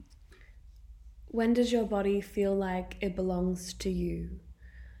When Does Your Body Feel Like It Belongs to You?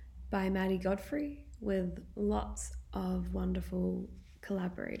 By Maddie Godfrey, with lots of wonderful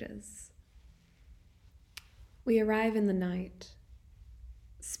collaborators. We arrive in the night,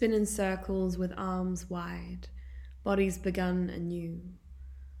 spin in circles with arms wide, bodies begun anew.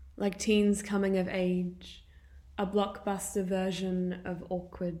 Like teens coming of age, a blockbuster version of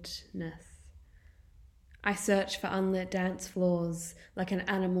awkwardness. I search for unlit dance floors like an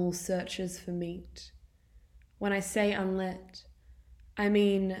animal searches for meat. When I say unlit, I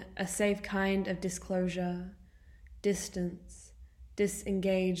mean a safe kind of disclosure, distance,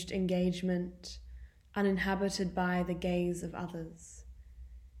 disengaged engagement, uninhabited by the gaze of others.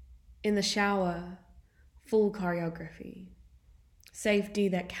 In the shower, full choreography, safety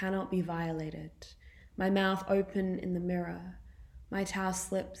that cannot be violated, my mouth open in the mirror, my towel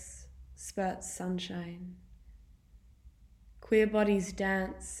slips, spurts sunshine. Queer bodies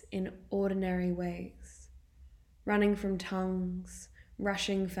dance in ordinary ways, running from tongues,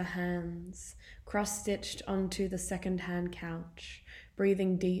 rushing for hands, cross-stitched onto the second-hand couch,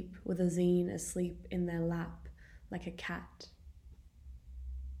 breathing deep with a zine asleep in their lap like a cat.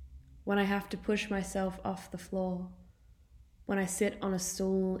 When I have to push myself off the floor, when I sit on a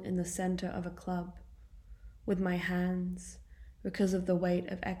stool in the center of a club, with my hands, because of the weight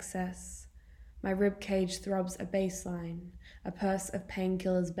of excess, my ribcage throbs a bass line, a purse of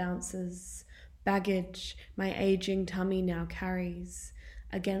painkillers bounces, baggage my aging tummy now carries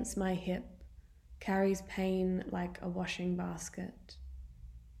against my hip, carries pain like a washing basket.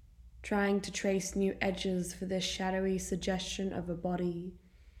 Trying to trace new edges for this shadowy suggestion of a body,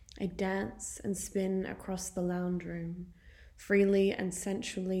 I dance and spin across the lounge room, freely and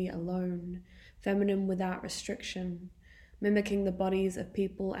sensually alone, feminine without restriction, mimicking the bodies of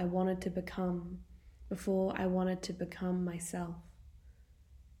people I wanted to become before I wanted to become myself.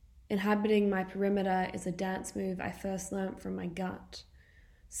 Inhabiting my perimeter is a dance move I first learnt from my gut,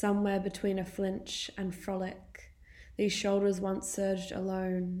 somewhere between a flinch and frolic. These shoulders once surged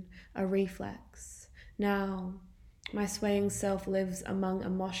alone, a reflex. Now, my swaying self lives among a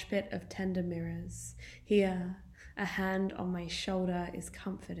mosh pit of tender mirrors. Here, a hand on my shoulder is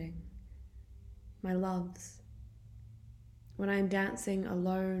comforting. My loves. When I am dancing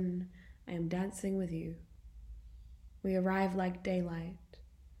alone, I am dancing with you. We arrive like daylight,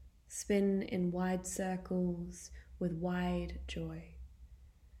 spin in wide circles with wide joy.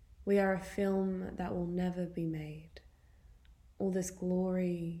 We are a film that will never be made. All this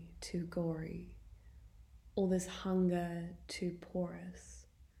glory too gory, all this hunger too porous.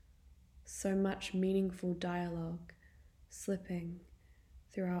 So much meaningful dialogue slipping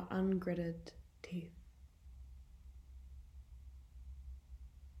through our ungritted teeth.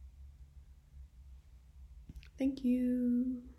 Thank you.